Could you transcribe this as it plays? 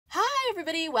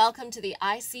everybody, welcome to the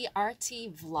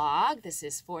ICRT vlog. This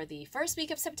is for the first week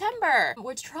of September.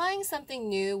 We're trying something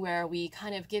new where we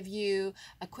kind of give you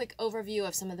a quick overview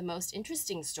of some of the most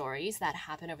interesting stories that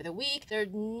happen over the week. They're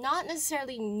not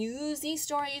necessarily newsy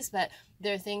stories, but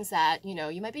they're things that,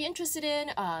 you might be interested in,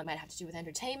 might have to do with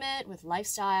entertainment, with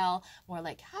lifestyle, more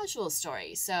like casual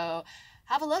stories. So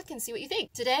have a look and see what you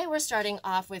think. Today, we're starting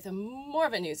off with more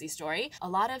of a newsy story. A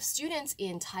lot of students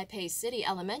in Taipei City,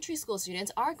 elementary school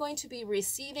students, are going to be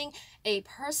receiving a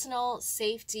personal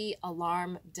safety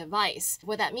alarm device.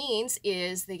 What that means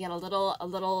is they get a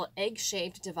little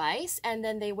egg-shaped device, and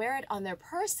then they wear it on their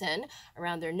person,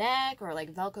 around their neck, or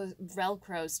like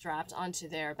Velcro strapped onto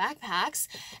their backpacks,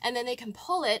 and then they can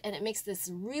pull it, and it makes this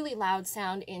really loud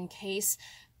sound in case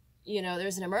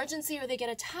there's an emergency or they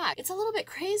get attacked. It's a little bit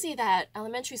crazy that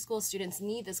elementary school students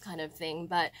need this kind of thing,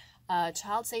 but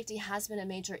child safety has been a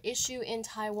major issue in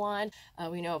Taiwan.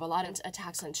 We know of a lot of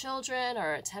attacks on children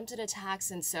or attempted attacks,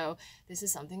 and so this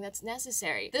is something that's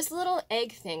necessary. This little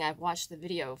egg thing, I've watched the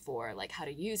video for, like how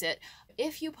to use it.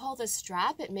 If you pull the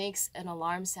strap, it makes an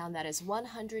alarm sound that is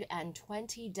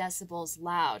 120 decibels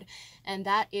loud, and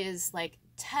that is like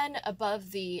 10 above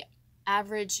the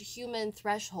average human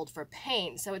threshold for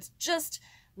pain. So it's just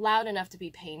loud enough to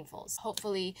be painful. So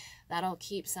hopefully that'll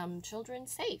keep some children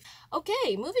safe.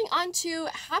 Okay, moving on to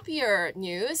happier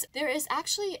news. There is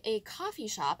actually a coffee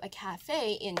shop, a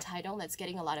cafe in Taitung that's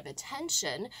getting a lot of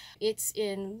attention. It's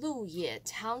in Luye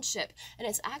Township, and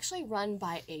it's actually run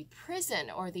by a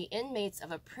prison, or the inmates of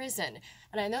a prison.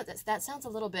 And I know that sounds a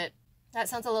little bit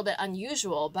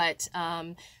unusual, but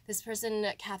this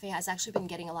cafe has actually been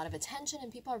getting a lot of attention, and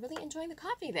people are really enjoying the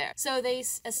coffee there. So they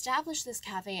established this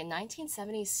cafe in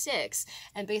 1976,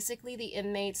 and basically the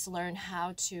inmates learn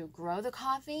how to grow the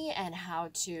coffee and how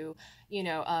to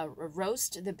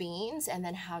roast the beans, and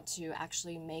then how to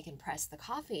actually make and press the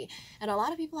coffee. And a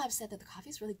lot of people have said that the coffee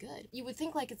is really good. You would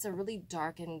think like it's a really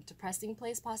dark and depressing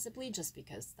place, possibly, just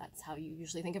because that's how you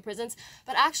usually think of prisons.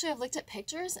 But actually, I've looked at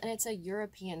pictures, and it's a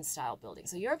European style building.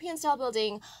 So European style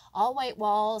building, all white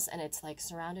walls, and it's like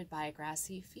surrounded by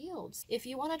grassy fields. If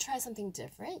you want to try something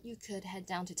different, you could head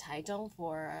down to Taitung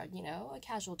for, a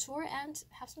casual tour and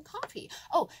have some coffee.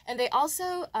 Oh, and they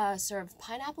also serve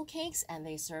pineapple cakes, and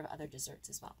they serve other desserts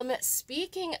as well.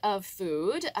 Speaking of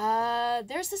food,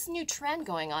 there's this new trend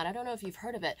going on. I don't know if you've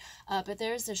heard of it, but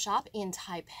there's a shop in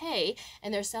Taipei,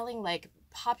 and they're selling like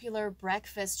popular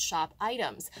breakfast shop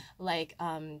items like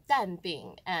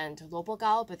danbing and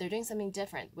lobogao, but they're doing something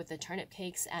different with the turnip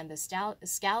cakes and the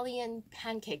scallion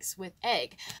pancakes with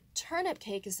egg. Turnip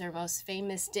cake is their most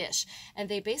famous dish, and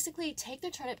they basically take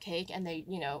the turnip cake and they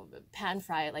pan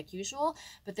fry it like usual,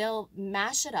 but they'll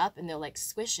mash it up and they'll like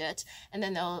squish it, and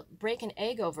then they'll break an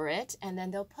egg over it, and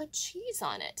then they'll put cheese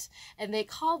on it, and they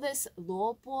call this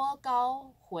萝卜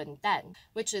糕混蛋,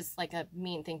 which is like a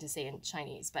mean thing to say in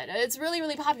Chinese, but it's really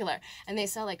popular, and they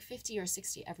sell like 50 or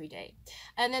 60 every day.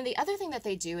 And then the other thing that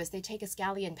they do is they take a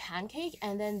scallion pancake,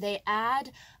 and then they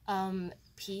add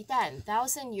皮蛋,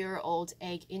 1,000-year-old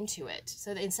egg, into it.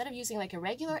 So instead of using like a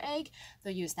regular egg,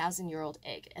 they'll use 1,000-year-old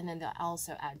egg, and then they'll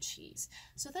also add cheese.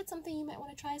 So that's something you might want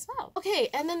to try as well. Okay,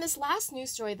 and then this last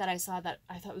news story that I saw that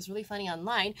I thought was really funny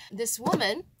online. This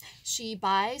woman, she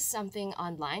buys something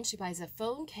online. She buys a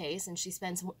phone case, and she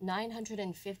spends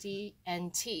 950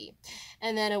 NT.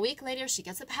 And then a week later, she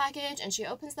gets a package, and she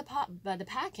opens the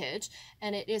package,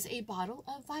 and it is a bottle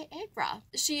of Viagra.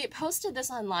 She posted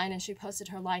this online, and she posted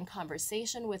her line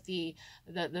conversation with the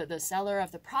seller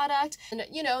of the product, and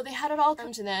they had it all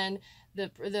come, and then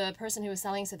the person who was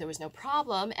selling said there was no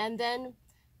problem, and then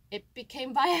it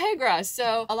became Viagra.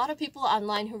 So a lot of people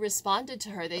online who responded to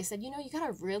her, they said, you got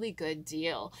a really good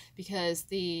deal, because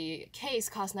the case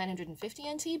cost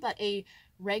 950 NT, but a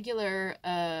regular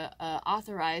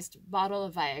authorized bottle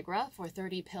of Viagra for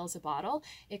 30 pills a bottle,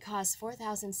 it costs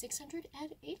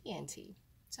 4,680 NT.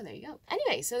 So there you go.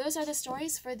 Anyway, so those are the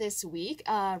stories for this week.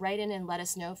 Write in and let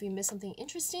us know if you missed something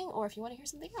interesting, or if you want to hear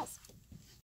something else.